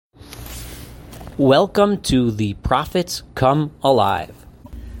Welcome to The Prophets Come Alive.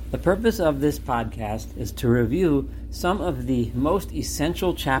 The purpose of this podcast is to review some of the most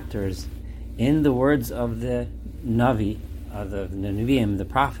essential chapters in the words of the Navi, the Nevi'im, the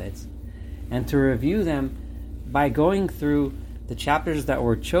prophets, and to review them by going through the chapters that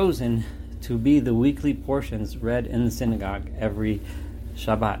were chosen to be the weekly portions read in the synagogue every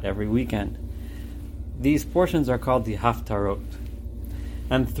Shabbat, every weekend. These portions are called the Haftarot.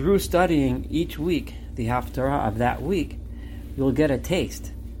 And through studying each week the Haftarah of that week, you'll get a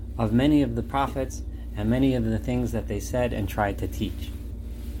taste of many of the prophets and many of the things that they said and tried to teach.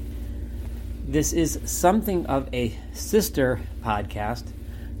 This is something of a sister podcast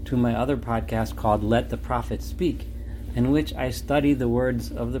to my other podcast called Let the Prophets Speak, in which I study the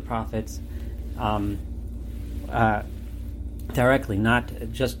words of the prophets directly, not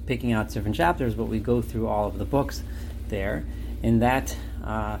just picking out different chapters, but we go through all of the books there. In that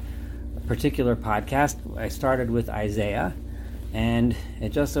particular podcast, I started with Isaiah, and it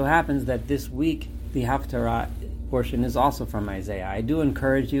just so happens that this week the Haftarah portion is also from Isaiah. I do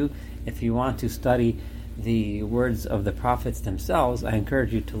encourage you, if you want to study the words of the prophets themselves, I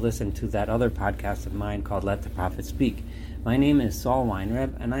encourage you to listen to that other podcast of mine called Let the Prophets Speak. My name is Saul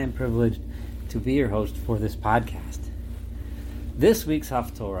Weinreb, and I am privileged to be your host for this podcast. This week's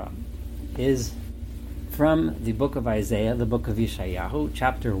Haftarah is from the book of Isaiah, the book of Yeshayahu,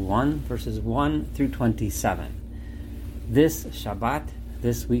 chapter 1, verses 1 through 27. This Shabbat,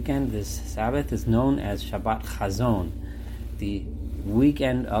 this weekend, this Sabbath is known as Shabbat Chazon, the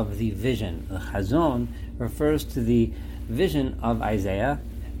weekend of the vision. The Chazon refers to the vision of Isaiah,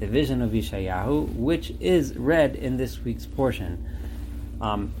 the vision of Yeshayahu, which is read in this week's portion.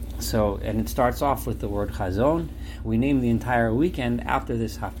 And it starts off with the word Chazon. We name the entire weekend after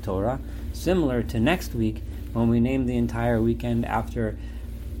this Haftarah, similar to next week when we name the entire weekend after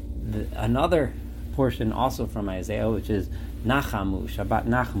another portion also from Isaiah, which is Nachamu, Shabbat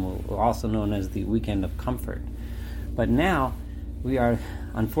Nachamu, also known as the weekend of comfort. But now we are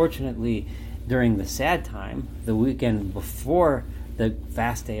unfortunately during the sad time, the weekend before the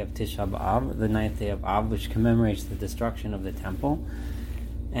fast day of Tisha B'Av, the 9th day of Av, which commemorates the destruction of the temple.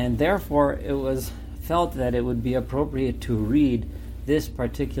 And therefore it was felt that it would be appropriate to read this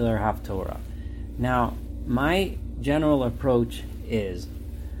particular Haftarah. Now, my general approach is,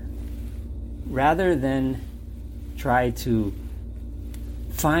 rather than try to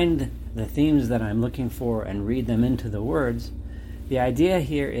find the themes that I'm looking for and read them into the words, the idea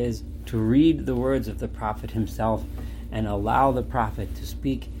here is to read the words of the prophet himself and allow the prophet to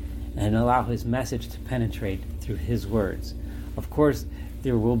speak and allow his message to penetrate through his words. Of course,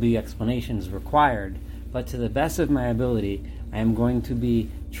 there will be explanations required, but to the best of my ability, I am going to be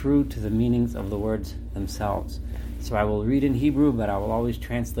true to the meanings of the words themselves. So I will read in Hebrew, but I will always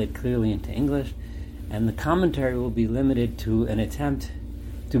translate clearly into English, and the commentary will be limited to an attempt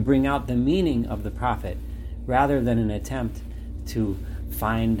to bring out the meaning of the prophet, rather than an attempt to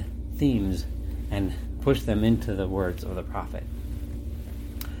find themes and push them into the words of the prophet.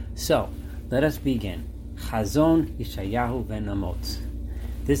 So, let us begin. Chazon Yeshayahu ben Amoz.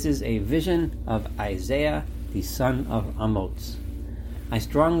 This is a vision of Isaiah, the son of Amoz. I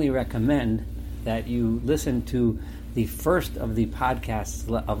strongly recommend that you listen to the first of the podcasts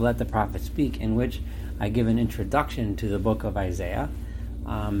of Let the Prophet Speak, in which I give an introduction to the book of Isaiah.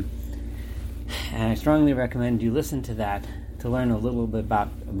 And I strongly recommend you listen to that to learn a little bit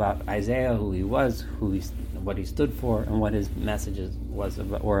about Isaiah, who he was, what he stood for, and what his messages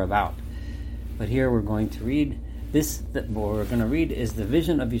were about. But here we're going to read what we're going to read is the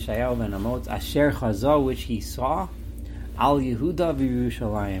vision of Yeshayahu ben Amoz, Asher Chazah, which he saw, Al Yehuda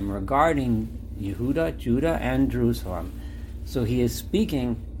v'Yerushalayim, regarding Yehuda, Judah, and Jerusalem. So he is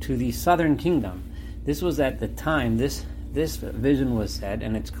speaking to the southern kingdom. This was at the time, this vision was said,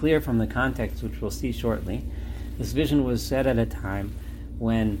 and it's clear from the context, which we'll see shortly. This vision was said at a time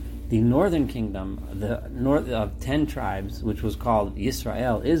when the northern kingdom, the north of 10 tribes, which was called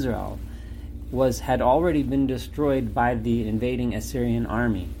Israel, had already been destroyed by the invading Assyrian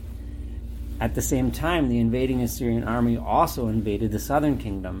army. At the same time, the invading Assyrian army also invaded the southern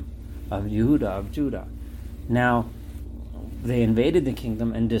kingdom of Yehuda, of Judah. Now, they invaded the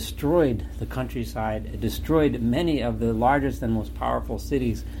kingdom and destroyed the countryside, destroyed many of the largest and most powerful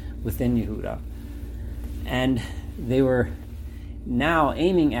cities within Yehuda. And they were now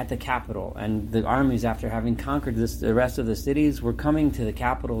aiming at the capital, and the armies, after having conquered the rest of the cities, were coming to the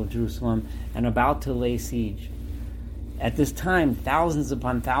capital of Jerusalem and about to lay siege. At this time, thousands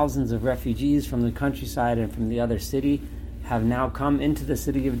upon thousands of refugees from the countryside and from the other city have now come into the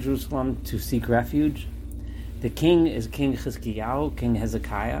city of Jerusalem to seek refuge. The king is King Chizkiyahu, King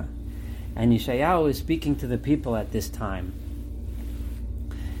Hezekiah, And Yeshayahu is speaking to the people at this time.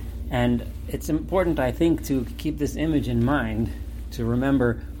 And it's important, I think, to keep this image in mind, to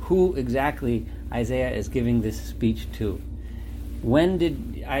remember who exactly Isaiah is giving this speech to. When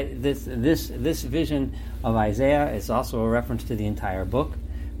did this vision of Isaiah is also a reference to the entire book?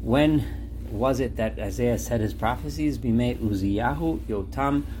 When was it that Isaiah said his prophecies? Bimei Uziyahu,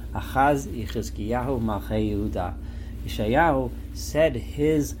 Yotam, Achaz, Yechizkiyahu, Malchei Yehuda. Yeshayahu said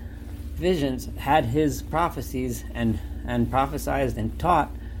his visions, had his prophecies, and prophesied and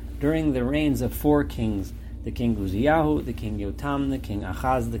taught during the reigns of 4 kings: the king Uziyahu, the king Yotam, the king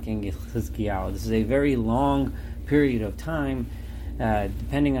Achaz, the king Yechizkiyahu. This is a very long period of time.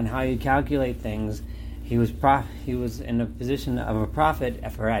 Depending on how you calculate things, he was in a position of a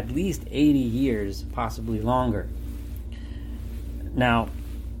prophet for at least 80 years, possibly longer. Now,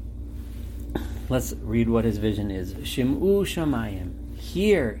 let's read what his vision is. Shim'u shamayim,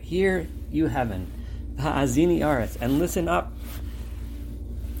 hear you heaven, ha'azini aretz, and listen up,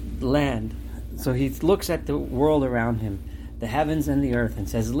 land. So he looks at the world around him, the heavens and the earth, and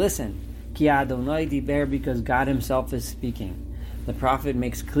says, listen, ki Adonai diber, because God himself is speaking. The prophet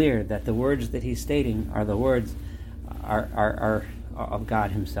makes clear that the words that he's stating are the words are of God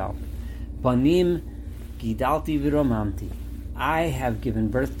himself. Banim gidalti viromamti, I have given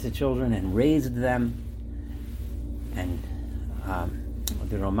birth to children and raised them, and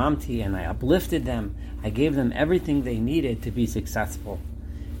viromamti, and I uplifted them. I gave them everything they needed to be successful.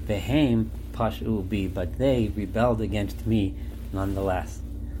 Vehem pashu bi, but they rebelled against me nonetheless.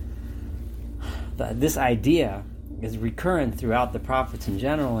 This idea is recurrent throughout the prophets in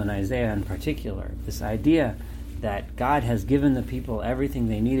general, and Isaiah in particular. This idea that God has given the people everything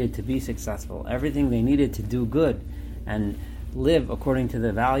they needed to be successful, everything they needed to do good and live according to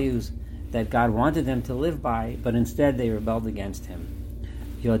the values that God wanted them to live by, but instead they rebelled against him.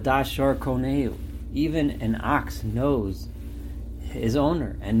 Yodah shor koneu, even an ox knows his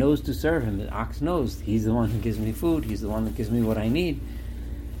owner and knows to serve him. The ox knows he's the one who gives me food, he's the one that gives me what I need.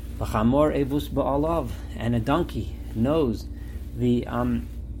 V'chamor evus ba'alav, and a donkey knows the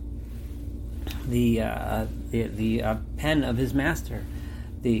pen of his master.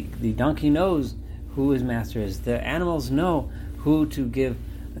 The donkey knows who his master is. The animals know who to give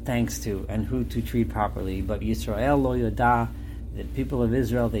thanks to and who to treat properly. But Yisrael lo yodah, the people of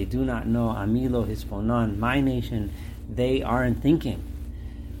Israel, they do not know. Ami lo hisponon, my nation, they aren't thinking.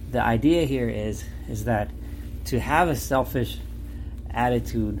 The idea here is that to have a selfish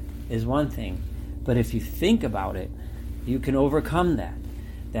attitude is one thing, but if you think about it, you can overcome that.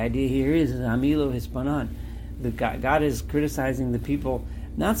 The idea here is Amilo Hispanan. God is criticizing the people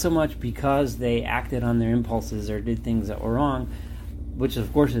not so much because they acted on their impulses or did things that were wrong, which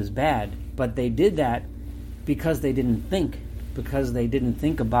of course is bad, but they did that because they didn't think. Because they didn't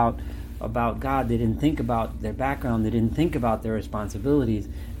think about God, they didn't think about their background, they didn't think about their responsibilities,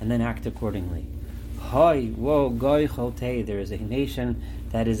 and then act accordingly. Hoi, woe, goy cholte, there is a nation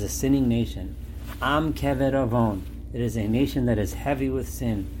that is a sinning nation. Am kever avon, it is a nation that is heavy with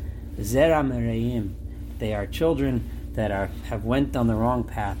sin. Zera mereim, they are children that have went on the wrong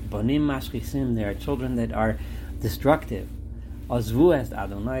path. Bonim mashchisim, they are children that are destructive. Ozvu es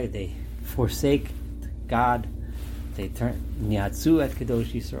Adonai, they forsake God. They turn niatzu et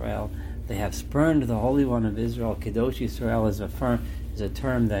kadosh Yisrael. They have spurned the Holy One of Israel. Kadosh Yisrael is a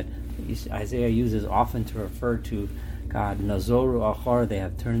term that Isaiah uses often to refer to God. Nazoru achor, they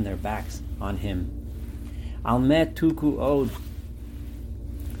have turned their backs on him. Almet tuku od.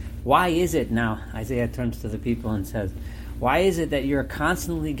 Why is it now? Isaiah turns to the people and says, why is it that you're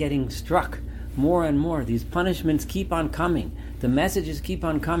constantly getting struck more and more? These punishments keep on coming. The messages keep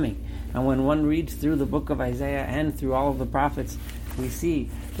on coming. And when one reads through the book of Isaiah and through all of the prophets, we see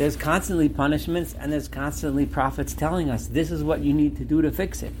there's constantly punishments and there's constantly prophets telling us this is what you need to do to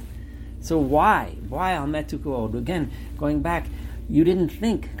fix it. So why? Why Almetuku? Again, going back, you didn't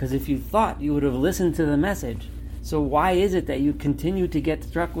think, because if you thought, you would have listened to the message. So why is it that you continue to get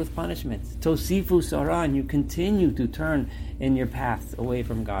struck with punishments? Tosifu Saran, you continue to turn in your paths away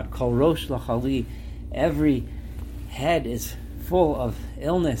from God. Kol rosh lachali, every head is full of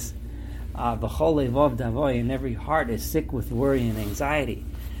illness. V'chol levav davoy, and every heart is sick with worry and anxiety.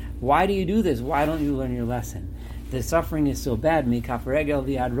 Why do you do this? Why don't you learn your lesson? The suffering is so bad. Mikaf regel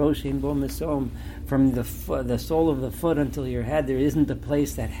v'ad roshim bo misom, from the sole of the foot until your head, there isn't a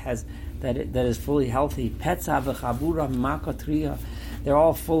place that is fully healthy. Petza v'chabura makotria, they're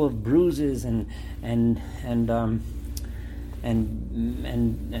all full of bruises and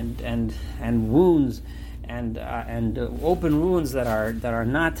wounds and open wounds that are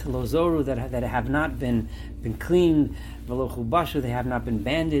not lozoru, that have not been cleaned, v'lo they have not been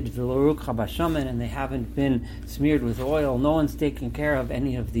bandaged, v'lo rukha and they haven't been smeared with oil. No one's taking care of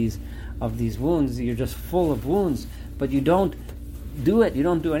any of these wounds. You're just full of wounds, but you don't do it. You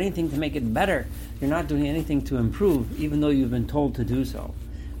don't do anything to make it better. You're not doing anything to improve, even though you've been told to do so.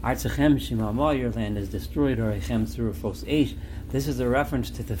 Artzachem shimama, your land is destroyed. Orechem surufos eish. This is a reference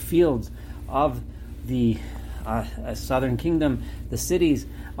to the fields of the southern kingdom, the cities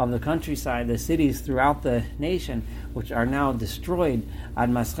of the countryside, the cities throughout the nation, which are now destroyed. Ad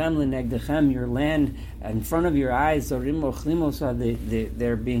maschem lenegdechem, your land in front of your eyes. Zorim ochlimos,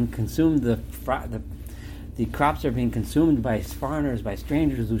 they're being consumed. The crops are being consumed by foreigners, by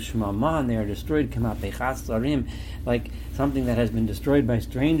strangers. Ushmama, and they are destroyed. Kema pechas zarim, like something that has been destroyed by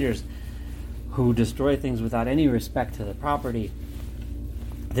strangers who destroy things without any respect to the property.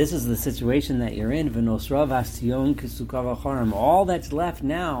 This is the situation that you're in. All that's left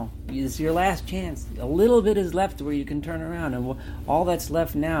now is your last chance. A little bit is left where you can turn around, and all that's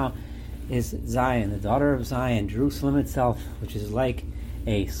left now is Zion, the daughter of Zion, Jerusalem itself, which is like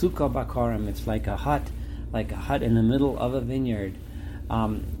a sukkah bakarim. It's like a hut in the middle of a vineyard.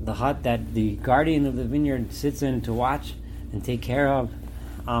 The hut that the guardian of the vineyard sits in to watch and take care of.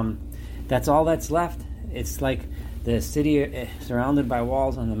 That's all that's left. It's like the city surrounded by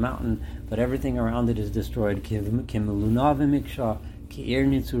walls on the mountain, but everything around it is destroyed. Like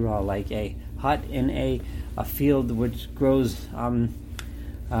a hut in a field which grows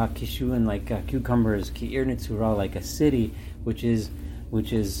kishuin, like cucumbers, like a city which is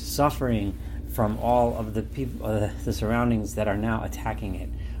suffering from all of the people, the surroundings that are now attacking it.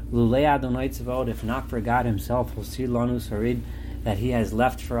 Lulei Adonai Tzvaot, if not for God Himself, Hosir Lanu Sarid, that He has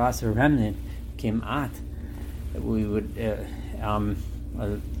left for us a remnant, Kimat, we would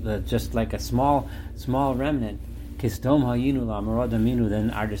just like a small remnant, Kisdom Hayinu Lamarad Aminu, then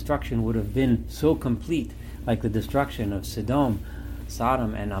our destruction would have been so complete, like the destruction of Sodom,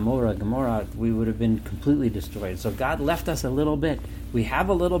 and Gomorrah, we would have been completely destroyed. So God left us a little bit. We have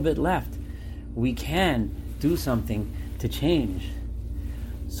a little bit left. We can do something to change.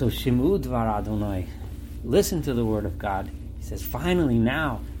 So Shimu Dvar Adonai, listen to the word of God. He says, finally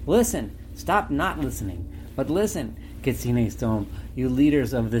now, listen. Stop not listening, but listen, Ketzine Sodom, you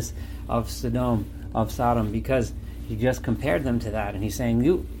leaders of Sodom, of Sodom, because he just compared them to that, and he's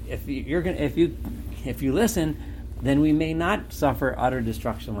saying, if you listen, then we may not suffer utter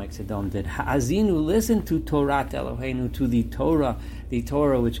destruction like Sodom did. Ha'azinu, listen to Torah Eloheinu, to the Torah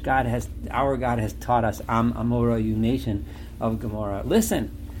which our God has taught us. Amora, you nation of Gomorrah.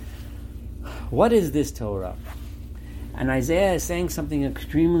 Listen, what is this Torah? And Isaiah is saying something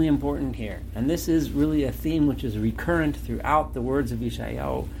extremely important here. And this is really a theme which is recurrent throughout the words of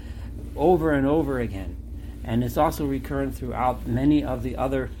Yeshayahu over and over again. And it's also recurrent throughout many of the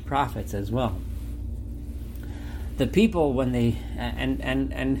other prophets as well. The people, when they,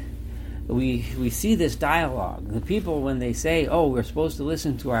 and we see this dialogue, the people, when they say, oh, we're supposed to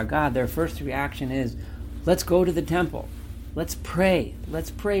listen to our God, their first reaction is, let's go to the temple. Let's pray. Let's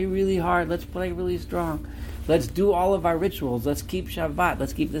pray really hard. Let's pray really strong. Let's do all of our rituals. Let's keep Shabbat.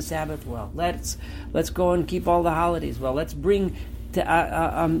 Let's keep the Sabbath well. Let's go and keep all the holidays well. Let's bring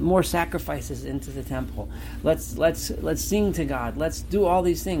more sacrifices into the temple. Let's sing to God. Let's do all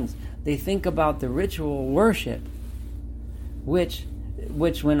these things. They think about the ritual worship, which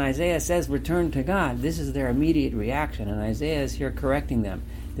when Isaiah says return to God, this is their immediate reaction, and Isaiah is here correcting them.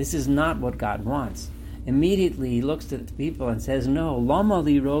 This is not what God wants. Immediately he looks at the people and says, no, Lama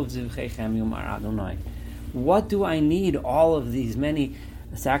li rov zivchechem yomar Adonai. What do I need all of these many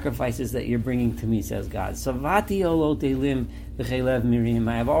sacrifices that you're bringing to me, says God. Savati olot elim v'chelev mirim.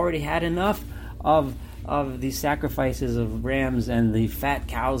 I have already had enough of these sacrifices of rams and the fat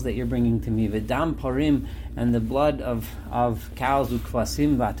cows that you're bringing to me. V'dam parim, and the blood of cows,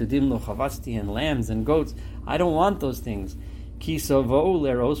 ukvasim v'atudim lo chavatzti, and lambs and goats. I don't want those things. Ki sovo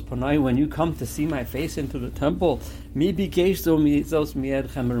leros panai, when you come to see my face into the temple, mi bikesh zo mitzos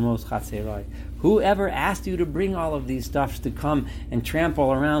miedchem remos chatzerai. Whoever asked you to bring all of these stuffs to come and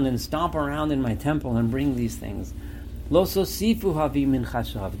trample around and stomp around in my temple and bring these things? Lo sosifu havi min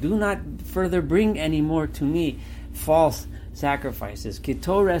chashav. Do not further bring any more to me false sacrifices.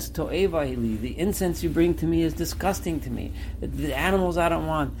 Kitores to'eva hili. The incense you bring to me is disgusting to me. The animals I don't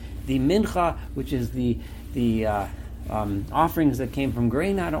want. The mincha, which is the offerings that came from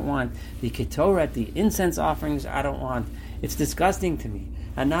grain, I don't want. The ketoret, the incense offerings, I don't want. It's disgusting to me.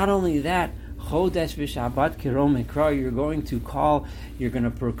 And not only that, chodesh v'shabbat kirom mikra, you're going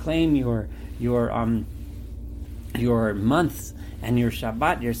to proclaim your months and your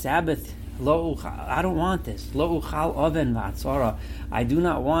Shabbat, your Sabbath, I don't want this. Lo uchal oven v'atzara. I do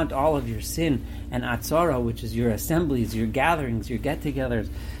not want all of your sin and atzara, which is your assemblies, your gatherings, your get-togethers,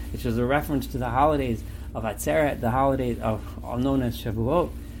 which is a reference to the holidays of Atzeret, the holidays known as Shavuot.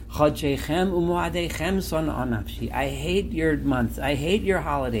 Chodshechem u'moadechem sona'an nafshi. I hate your months. I hate your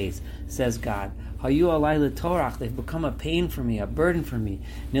holidays, says God. Hayu alai l'torach. They've become a pain for me, a burden for me.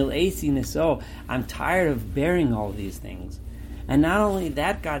 Nil'esi niso. I'm tired of bearing all these things. And not only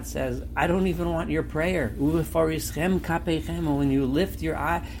that, God says, I don't even want your prayer. U'efarischem kapechem. When you lift your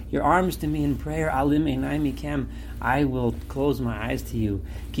arms to me in prayer, alim einai mikem, I will close my eyes to you.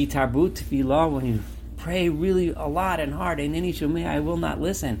 Ki tarbu tefillah. When you pray really a lot and hard, eineni shomei, I will not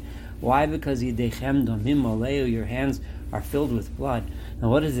listen. Why? Because yidechem domim moleu, your hands are filled with blood. Now,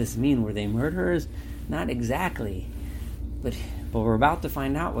 what does this mean? Were they murderers? Not exactly, but we're about to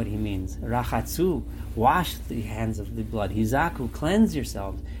find out what he means. Rachatzu, wash the hands of the blood. Hizaku, cleanse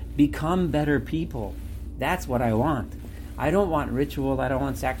yourselves. Become better people. That's what I want. I don't want ritual. I don't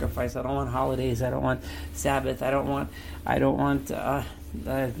want sacrifice. I don't want holidays. I don't want Sabbath. I don't want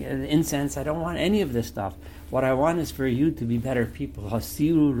incense. I don't want any of this stuff. What I want is for you to be better people.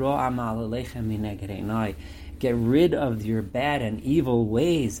 Hasiru ro amal alechem mineged einai. Get rid of your bad and evil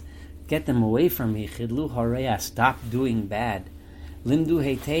ways. Get them away from me. Chidlu hareya. Stop doing bad. Limdu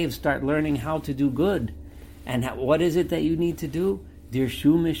heitev. Start learning how to do good. And what is it that you need to do?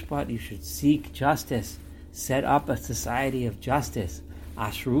 Dirshu mishpat. You should seek justice. Set up a society of justice.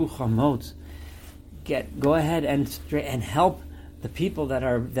 Ashru chamotz. Go ahead and help the people that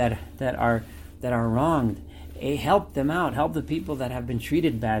are wronged. Help them out. Help the people that have been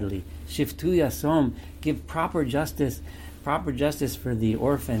treated badly. Shiftu yasom. Give proper justice for the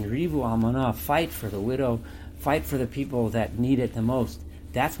orphan. Rivu almanah. Fight for the widow. Fight for the people that need it the most.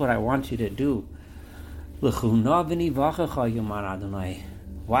 That's what I want you to do. L'chuna v'nivachacha yomar Adonai.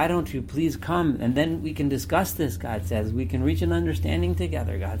 Why don't you please come, and then we can discuss this, God says. We can reach an understanding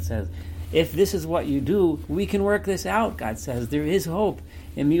together, God says. If this is what you do, we can work this out, God says. There is hope.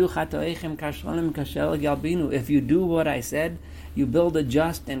 If you do what I said, you build a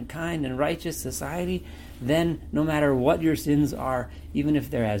just and kind and righteous society, then no matter what your sins are, even if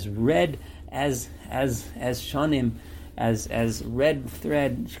they're as red as shanim, as red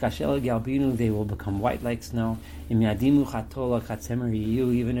thread, they will become white like snow. Even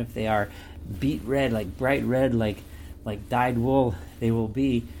if they are beet red, like bright red, like dyed wool, they will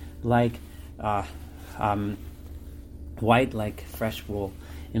be like white like fresh wool.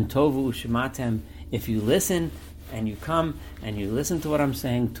 Im tovu u'shematem. If you listen and you come and you listen to what I'm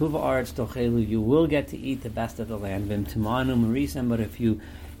saying, tuva aretz tochelu, you will get to eat the best of the land. Vim timanu marisem. But if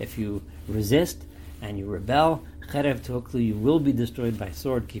you resist and you rebel, cherev toklu, you will be destroyed by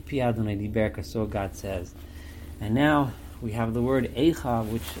sword. Kipi Adonai diber, so God says. And now we have the word eicha,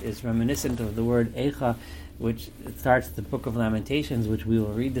 which is reminiscent of the word eicha, which starts the book of Lamentations, which we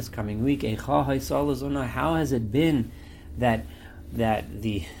will read this coming week. Eicha haisal azona. How has it been that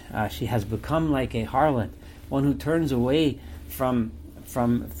she has become like a harlot, one who turns away from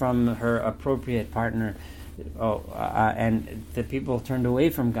her appropriate partner? And the people turned away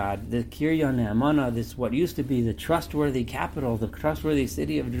from God. The Kirya Ne'amana, this what used to be the trustworthy capital, the trustworthy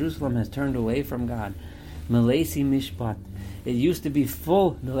city of Jerusalem, has turned away from God. Melesi Mishpat. It used to be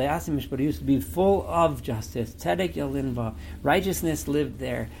full. Melesi Mishpat. It used to be full of justice. Tzedek Yalinva. Righteousness lived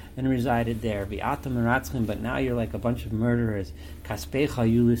there and resided there. V'atam meratzchim. But now you're like a bunch of murderers. Kaspecha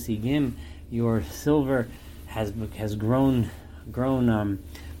yulisigim. Your silver has grown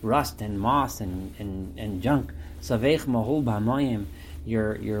rust and moss and junk. Savech mahul b'hamayim.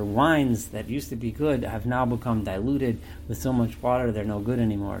 Your wines that used to be good have now become diluted with so much water they're no good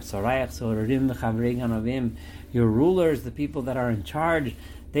anymore. Sorayach sorim v'chavrei ganavim. Your rulers, the people that are in charge,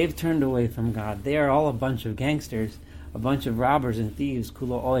 they've turned away from God. They are all a bunch of gangsters, a bunch of robbers and thieves.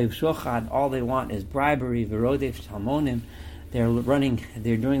 Kulo oev shochad. All they want is bribery. V'rodef shalmonim. They're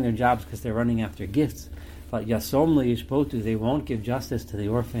doing their jobs because they're running after gifts. But yasom le'yishpotu, they won't give justice to the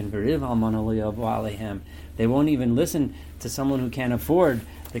orphan. V'riv almana le'yavo alehem. They won't even listen to someone who can't afford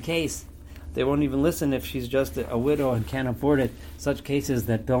the case. They won't even listen if she's just a widow and can't afford it. Such cases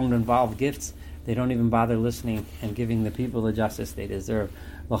that don't involve gifts, they don't even bother listening and giving the people the justice they deserve.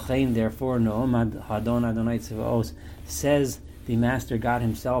 L'chein, therefore, No'omad Hadon Adonai Tzvaos, says the Master God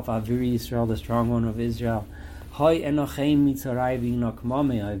Himself, Aviri Yisrael, the strong one of Israel, Hoy enochein mitzarai v'inok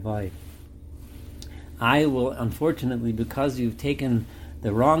mame ayvai. I will, unfortunately, because you've taken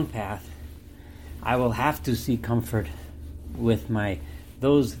the wrong path, I will have to seek comfort with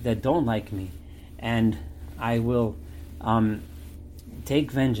those that don't like me, and I will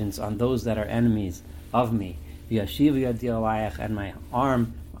take vengeance on those that are enemies of me. And my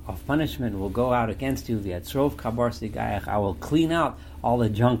arm of punishment will go out against you. I will clean out all the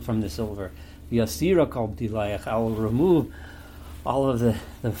junk from the silver. I will remove all of the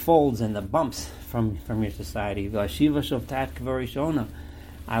folds and the bumps from your society.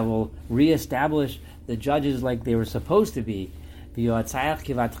 I will reestablish the judges like they were supposed to be. And I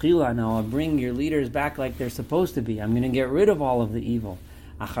will bring your leaders back like they're supposed to be. I'm going to get rid of all of the evil.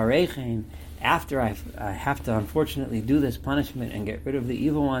 After I have to unfortunately do this punishment and get rid of the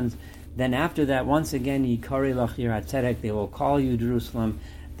evil ones, then after that, once again, Yikari Lachir HaTzedek, they will call you Jerusalem,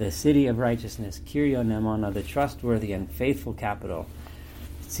 the city of righteousness, Kiryo Nemana, the trustworthy and faithful capital.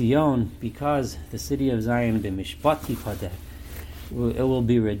 Tzion, because the city of Zion, b'mishpat tipadeh, it will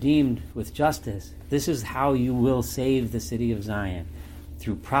be redeemed with justice. This is how you will save the city of Zion,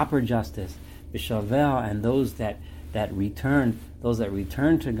 through proper justice. B'shavel, and those that return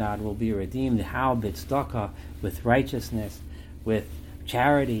to God will be redeemed. How? B'tzedakah, with righteousness, with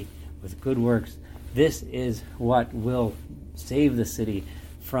charity, with good works. This is what will save the city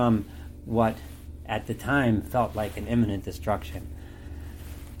from what at the time felt like an imminent destruction.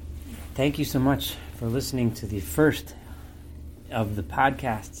 Thank you so much for listening to the first of the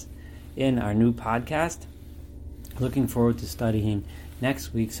podcasts in our new podcast. Looking forward to studying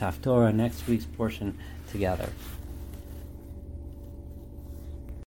next week's Haftorah, next week's portion together.